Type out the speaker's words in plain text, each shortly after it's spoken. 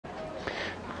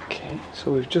Okay,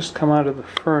 so we've just come out of the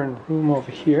fern room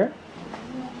over here.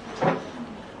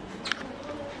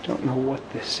 Don't know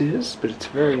what this is, but it's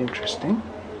very interesting.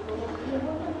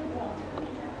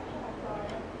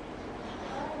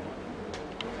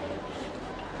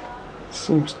 It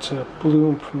seems to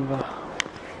bloom from the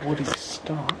woody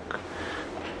stalk.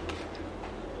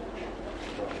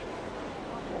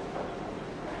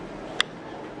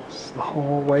 This is the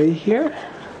hallway here.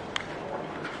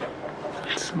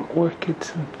 Some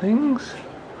orchids and things.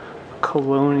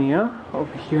 Colonia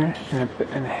over here in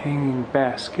a hanging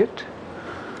basket.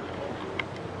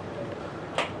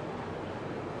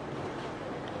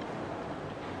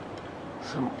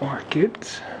 Some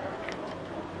orchids.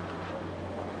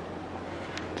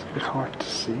 It's a bit hard to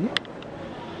see.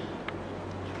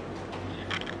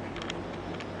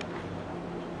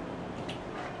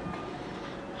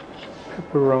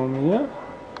 Peperomia.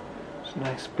 It's a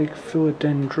nice big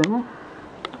philodendron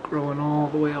growing all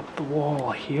the way up the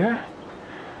wall here.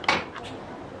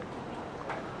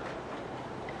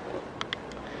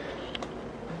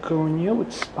 Begonia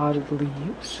with spotted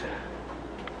leaves.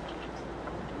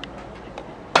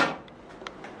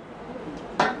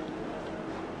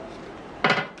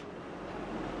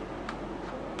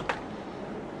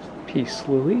 Peace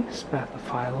lily,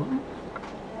 spathiphyllum.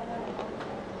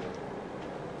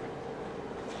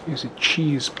 Here's a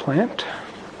cheese plant.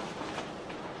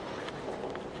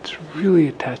 It's really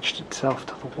attached itself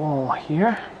to the wall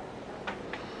here.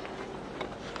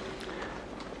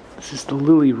 This is the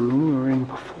lily room we were in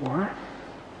before.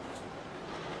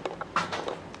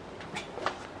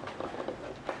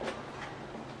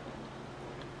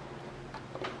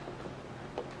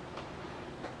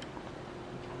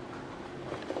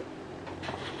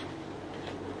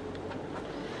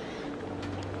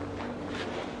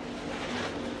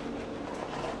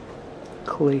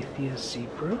 Calathea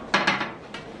zebra.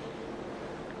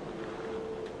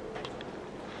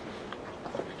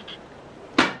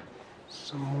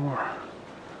 Some more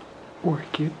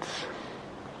orchids,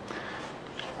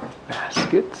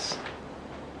 baskets.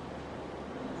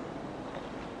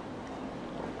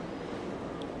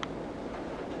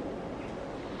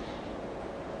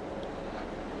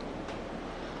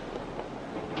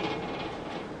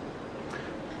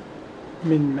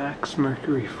 Min-max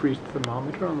mercury free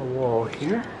thermometer on the wall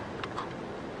here.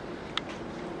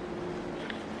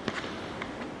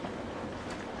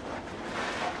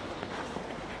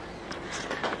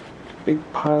 Big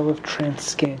pile of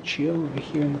transcantia over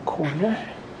here in the corner.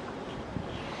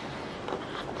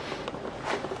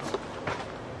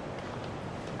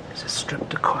 There's a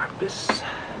streptocarpus,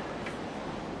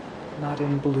 not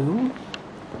in bloom.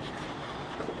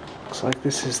 Looks like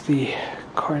this is the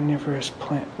carnivorous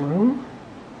plant room.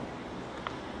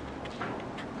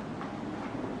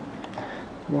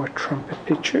 More trumpet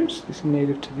pitchers. This is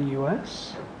native to the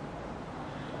US.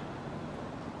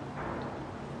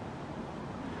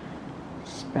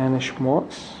 Spanish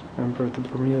moss, member of the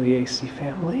Bromeliaceae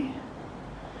family.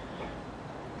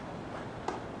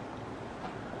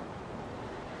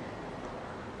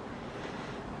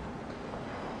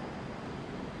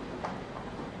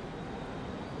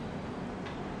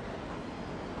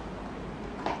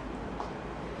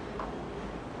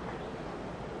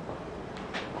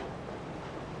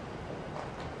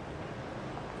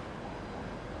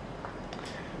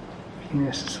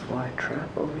 Venus's flytrap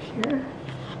over here.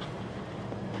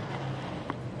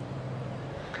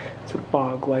 It's a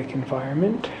bog-like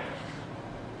environment.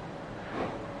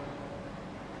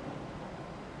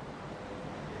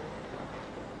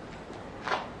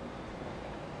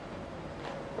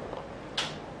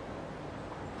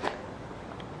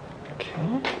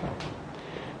 Okay.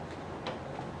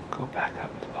 Go back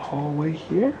up to the hallway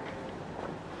here.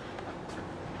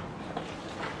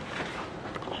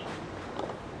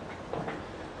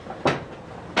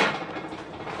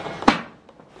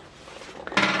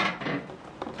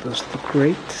 Those are the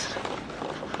grates.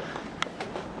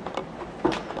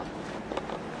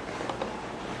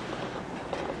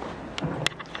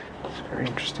 It's a very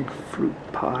interesting fruit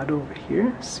pod over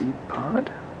here, seed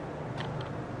pod.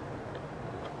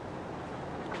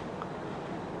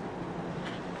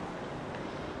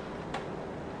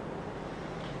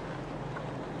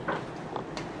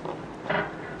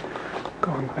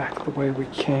 Going back the way we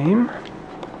came.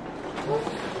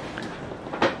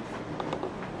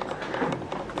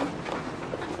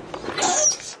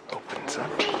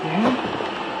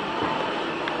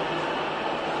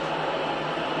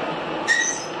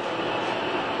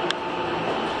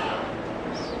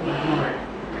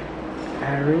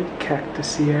 Arid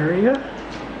cactusy area.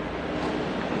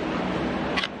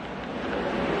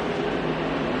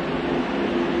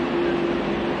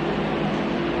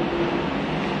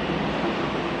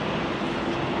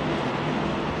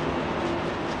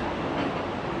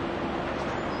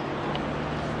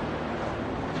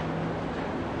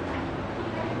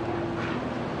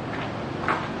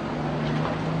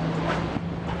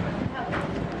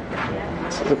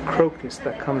 the crocus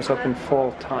that comes up in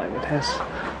fall time. It has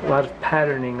a lot of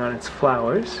patterning on its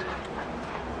flowers.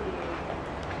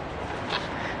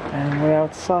 And we're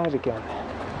outside again.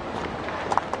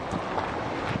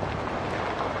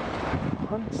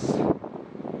 Once.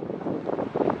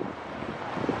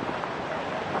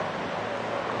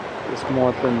 This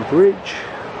Maudlin Bridge,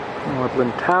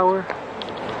 Maudlin Tower.